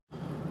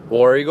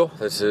War Eagle,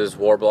 this is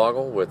War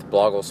Blogle with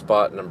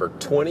BlogleSpot number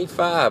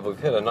 25. We've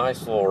hit a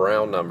nice little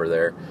round number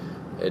there.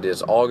 It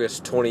is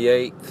August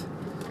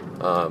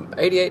 28th,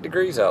 88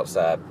 degrees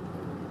outside.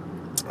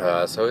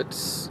 So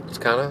it's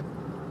kind of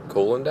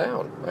cooling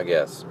down, I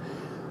guess.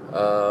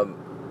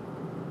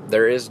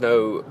 There is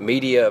no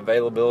media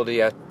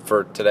availability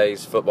for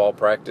today's football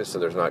practice, so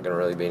there's not going to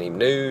really be any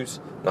news.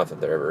 Not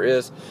that there ever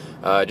is.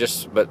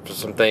 But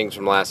some things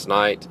from last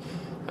night.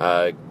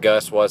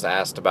 Gus was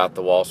asked about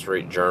the Wall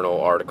Street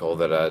Journal article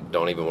that I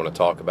don't even want to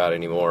talk about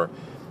anymore,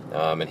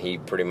 and he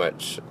pretty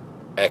much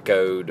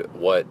echoed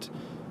what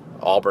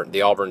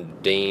the Auburn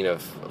dean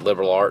of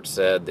liberal arts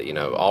said, that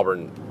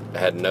Auburn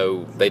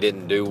they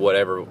didn't do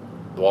whatever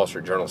the Wall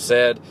Street Journal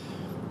said,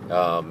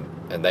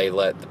 and they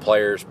let the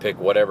players pick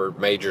whatever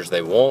majors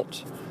they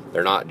want.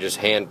 They're not just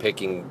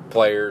hand-picking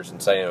players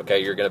and saying,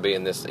 okay, you're going to be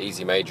in this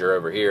easy major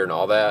over here and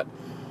all that.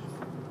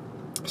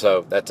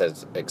 So that's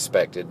as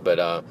expected,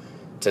 but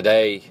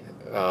today,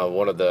 I'm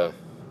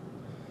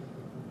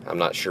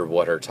not sure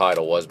what her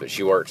title was, but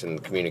she works in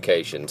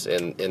communications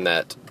in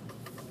that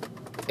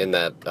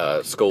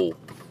school,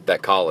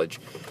 that college,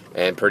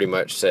 and pretty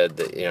much said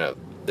that,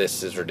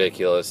 this is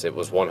ridiculous. It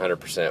was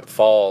 100%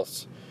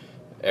 false.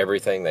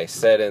 Everything they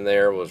said in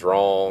there was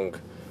wrong.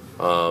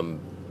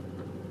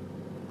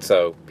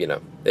 So,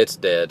 it's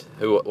dead.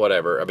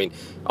 Whatever. I mean,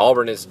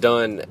 Auburn has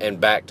done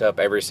and backed up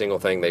every single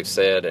thing they've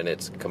said, and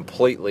it's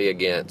completely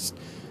against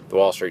the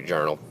Wall Street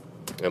Journal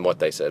and what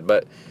they said.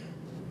 But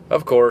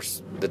of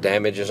course, the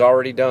damage is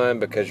already done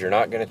because you're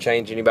not going to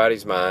change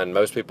anybody's mind.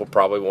 Most people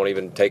probably won't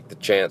even take the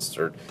chance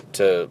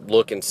to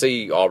look and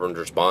see Auburn's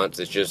response.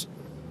 It's just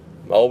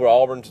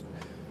Auburn's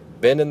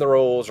bending the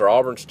rules, or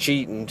Auburn's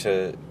cheating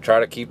to try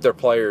to keep their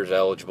players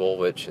eligible,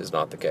 which is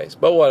not the case.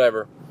 But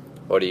whatever.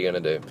 What are you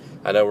going to do?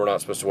 I know we're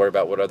not supposed to worry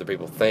about what other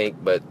people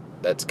think, but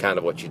that's kind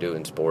of what you do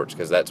in sports,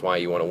 because that's why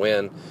you want to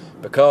win,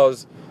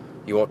 because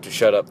you want to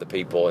shut up the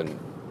people and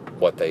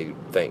what they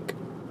think,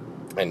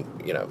 and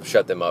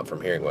shut them up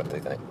from hearing what they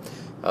think.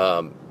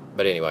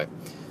 But anyway,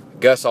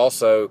 Gus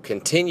also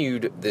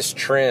continued this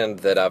trend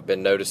that I've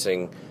been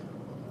noticing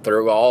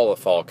through all of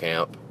fall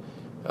camp,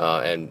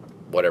 and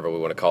whatever we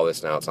want to call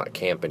this now. It's not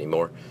camp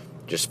anymore,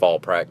 just fall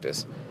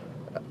practice.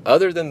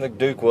 Other than the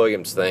Duke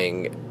Williams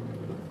thing,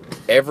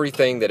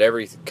 everything that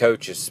every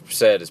coach has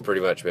said has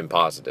pretty much been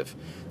positive.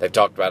 They've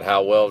talked about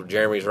how well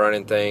Jeremy's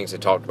running things. They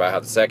talked about how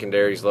the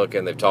secondary's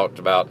looking. They've talked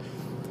about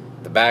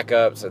the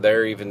backups. So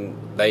they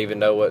even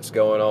know what's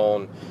going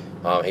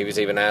on. He was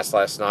even asked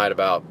last night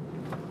about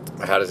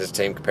how does this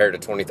team compare to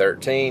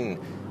 2013.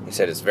 He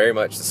said it's very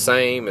much the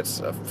same.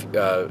 It's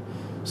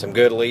some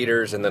good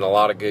leaders and then a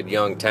lot of good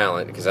young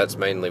talent, because that's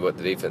mainly what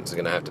the defense is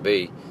going to have to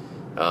be,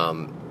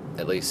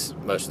 at least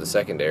most of the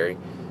secondary.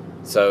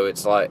 So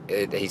it's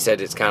he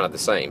said it's kind of the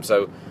same.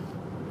 So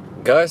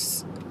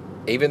Gus,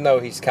 even though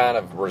he's kind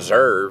of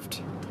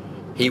reserved,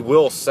 he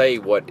will say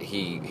what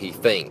he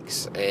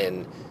thinks,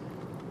 and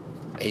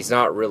he's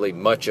not really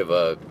much of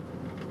a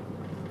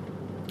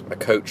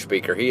coach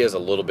speaker. He is a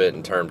little bit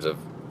in terms of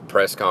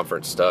press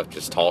conference stuff,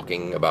 just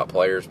talking about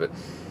players, but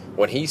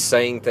when he's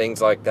saying things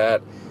like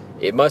that,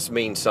 it must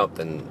mean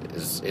something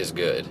is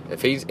good.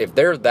 If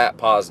they're that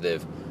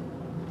positive,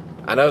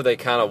 I know they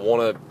kind of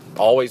want to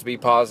always be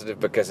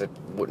positive, because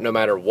no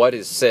matter what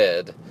is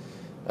said,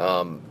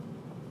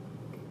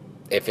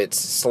 if it's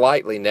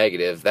slightly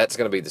negative, that's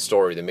going to be the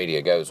story the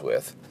media goes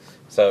with.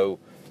 So,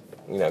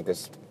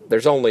 because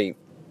there's only,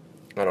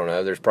 I don't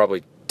know, there's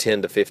probably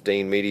 10 to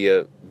 15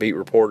 media beat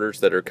reporters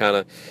that are kind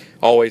of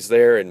always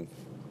there, and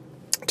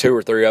 2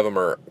 or 3 of them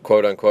are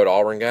quote-unquote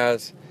Auburn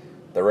guys.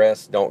 The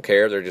rest don't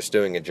care. They're just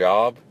doing a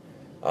job.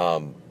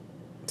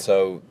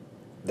 So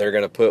they're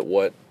going to put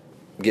what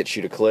gets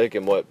you to click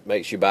and what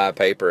makes you buy a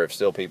paper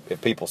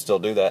if people still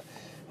do that.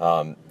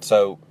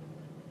 So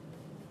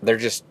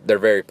they're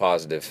very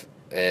positive,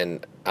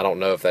 and I don't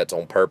know if that's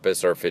on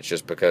purpose or if it's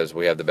just because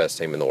we have the best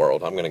team in the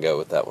world. I'm going to go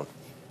with that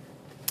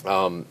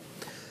one.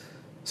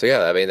 So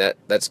yeah, I mean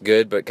that's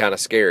good, but kind of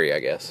scary, I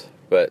guess.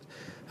 But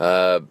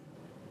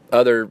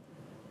other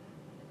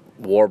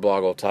War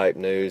Blogle type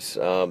news,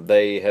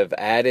 they have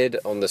added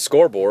on the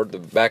scoreboard, the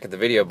back of the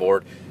video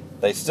board.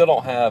 They still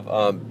don't have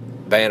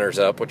banners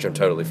up, which I'm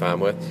totally fine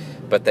with,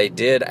 but they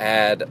did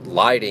add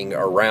lighting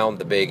around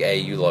the big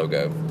AU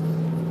logo,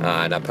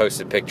 and I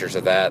posted pictures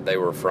of that. They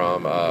were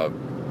from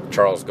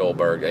Charles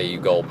Goldberg,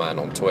 AU Goldmine,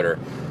 on Twitter.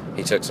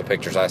 He took some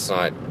pictures last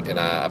night, and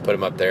I put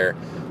them up there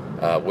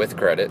with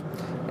credit.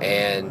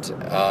 And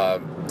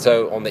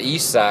so on the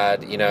east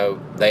side,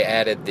 they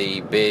added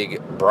the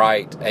big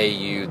bright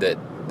AU that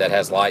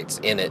has lights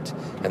in it,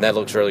 and that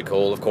looks really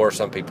cool. Of course,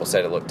 some people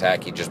said it looked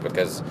tacky just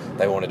because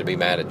they wanted to be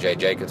mad at Jay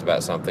Jacobs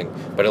about something,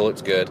 but it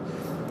looks good.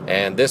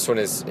 And this one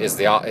is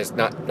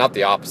not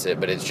the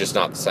opposite, but it's just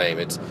not the same.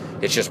 It's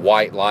just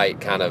white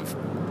light kind of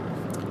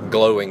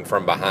glowing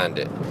from behind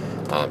it.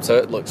 So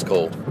it looks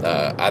cool.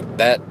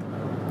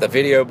 The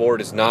video board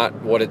is not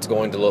what it's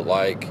going to look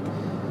like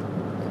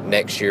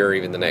next year or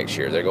even the next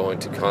year. They're going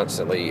to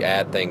constantly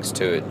add things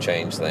to it and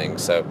change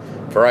things. So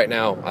for right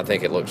now, I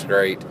think it looks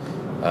great.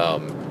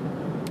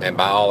 And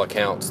by all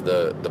accounts,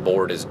 the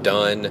board is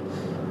done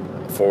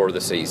for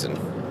the season.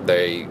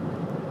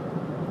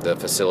 The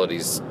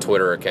facility's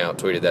Twitter account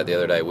tweeted that the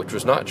other day, which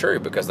was not true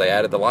because they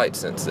added the lights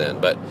since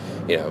then. But,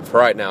 for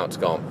right now, it's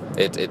gone.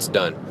 It's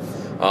done.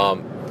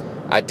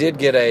 I did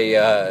get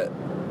a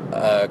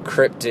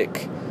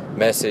cryptic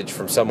message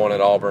from someone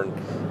at Auburn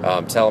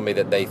telling me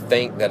that they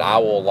think that I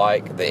will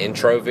like the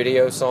intro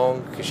video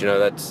song because,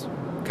 that's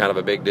kind of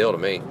a big deal to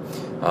me.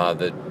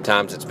 The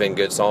times it's been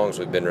good songs,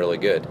 we've been really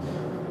good.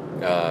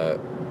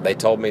 They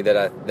told me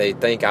that they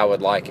think I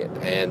would like it,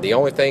 and the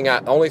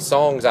only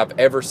songs I've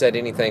ever said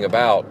anything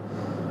about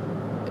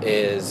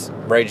is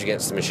Rage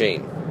Against the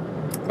Machine,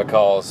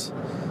 because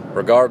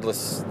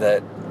regardless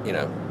that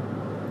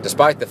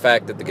despite the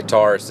fact that the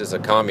guitarist is a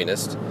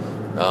communist,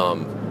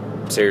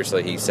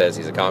 seriously, he says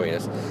he's a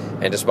communist,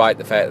 and despite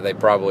the fact that they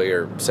probably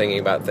are singing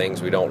about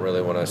things we don't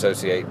really want to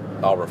associate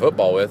Auburn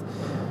football with,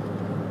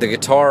 the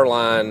guitar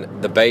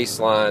line, the bass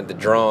line, the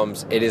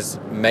drums, it is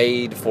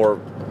made for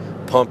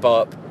pump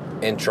up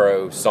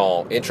intro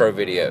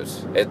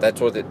videos. That's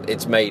what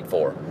it's made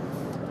for.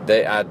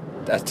 I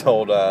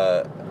told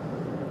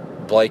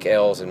Blake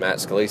Ells and Matt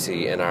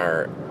Scalisi in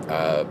our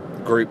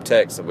group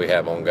text that we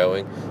have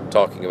ongoing,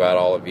 talking about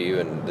all of you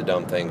and the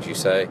dumb things you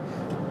say.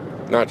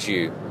 Not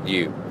you.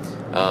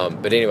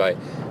 But anyway,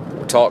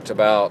 we talked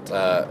about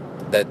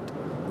that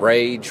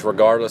rage,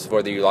 regardless of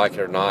whether you like it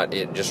or not,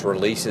 it just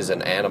releases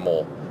an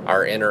animal,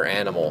 our inner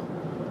animal.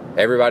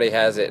 Everybody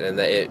has it, and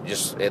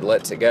it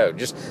lets it go.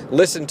 Just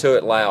listen to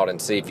it loud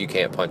and see if you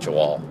can't punch a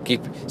wall.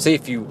 See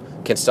if you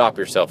can stop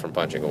yourself from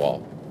punching a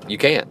wall. You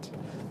can't.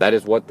 That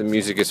is what the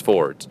music is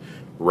for. It's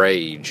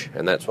rage,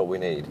 and that's what we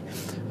need.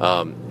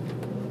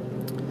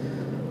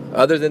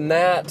 Other than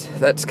that,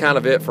 that's kind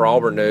of it for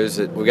Auburn news.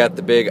 We got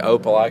the big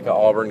Opelika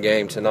Auburn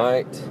game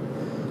tonight,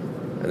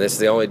 and this is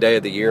the only day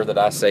of the year that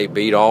I say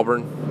beat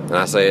Auburn, and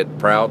I say it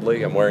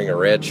proudly. I'm wearing a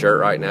red shirt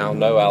right now.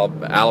 No,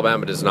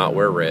 Alabama does not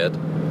wear red.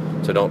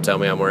 So don't tell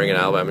me I'm wearing an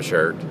Alabama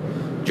shirt.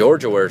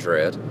 Georgia wears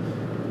red.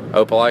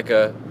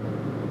 Opelika,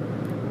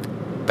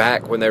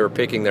 back when they were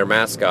picking their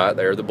mascot,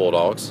 they're the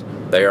Bulldogs.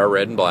 They are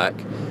red and black.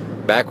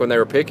 Back when they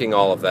were picking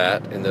all of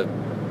that in the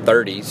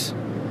 30s,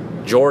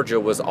 Georgia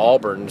was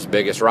Auburn's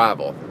biggest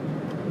rival.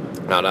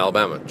 Not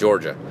Alabama,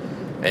 Georgia.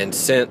 And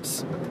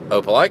since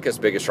Opelika's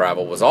biggest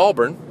rival was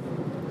Auburn,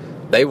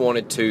 they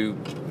wanted to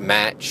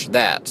match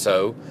that.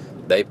 So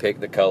they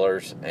picked the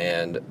colors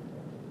and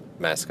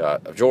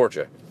mascot of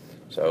Georgia.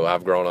 So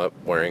I've grown up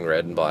wearing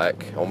red and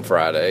black on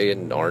Friday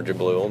and orange and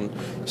blue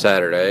on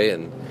Saturday,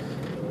 and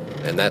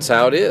that's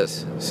how it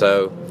is.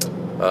 So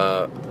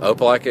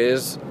Opelika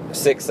is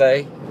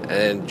 6A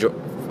and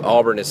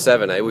Auburn is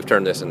 7A. We've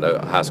turned this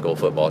into a high school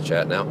football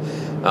chat now.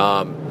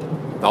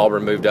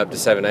 Auburn moved up to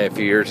 7A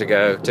 2 years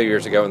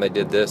ago, and they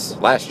did this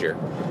last year.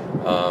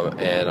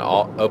 And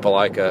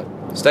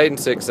Opelika stayed in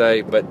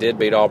 6A, but did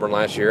beat Auburn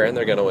last year, and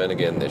they're going to win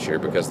again this year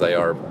because they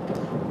are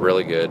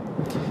really good.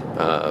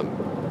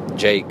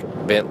 Jake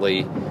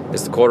Bentley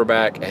is the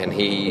quarterback, and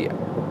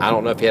I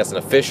don't know if he has an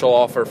official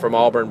offer from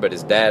Auburn, but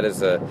his dad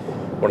is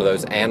one of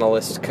those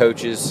analyst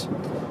coaches,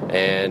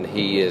 and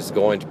he is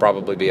going to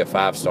probably be a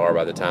 5-star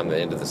by the time the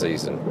end of the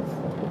season.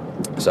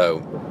 So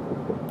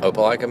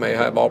Opelika may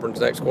have Auburn's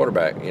next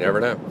quarterback. You never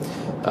know.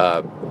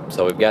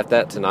 So we've got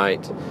that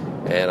tonight,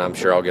 and I'm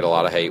sure I'll get a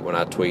lot of hate when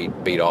I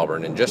tweet beat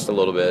Auburn in just a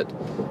little bit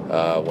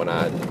when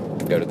I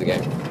go to the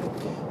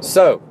game.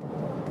 So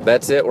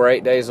that's it. We're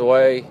 8 days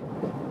away.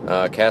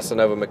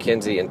 Casanova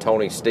McKenzie and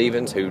Tony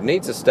Stevens, who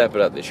needs to step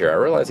it up this year. I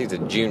realize he's a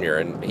junior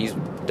and he's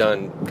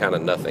done kind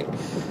of nothing.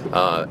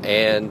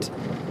 And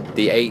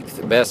the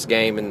 8th best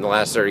game in the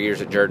last 30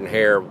 years at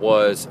Jordan-Hare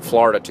was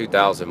Florida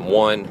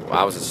 2001.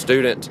 I was a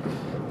student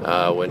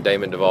when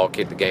Damon Duvall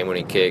kicked the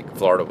game-winning kick.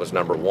 Florida was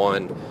number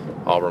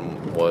 1.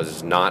 Auburn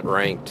was not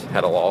ranked,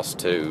 had a loss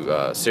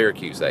to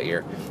Syracuse that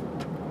year.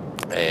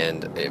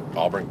 And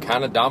Auburn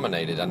kind of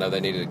dominated. I know they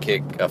needed to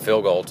kick a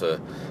field goal to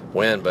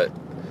win, but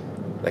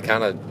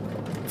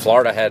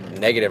Florida had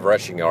negative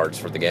rushing yards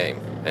for the game,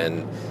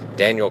 and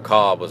Daniel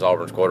Cobb was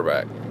Auburn's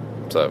quarterback.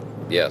 So,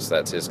 yes,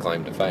 that's his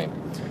claim to fame.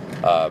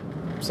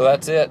 So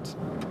that's it.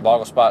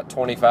 BlogleSpot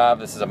 25.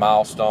 This is a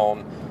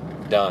milestone.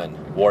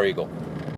 Done. War Eagle.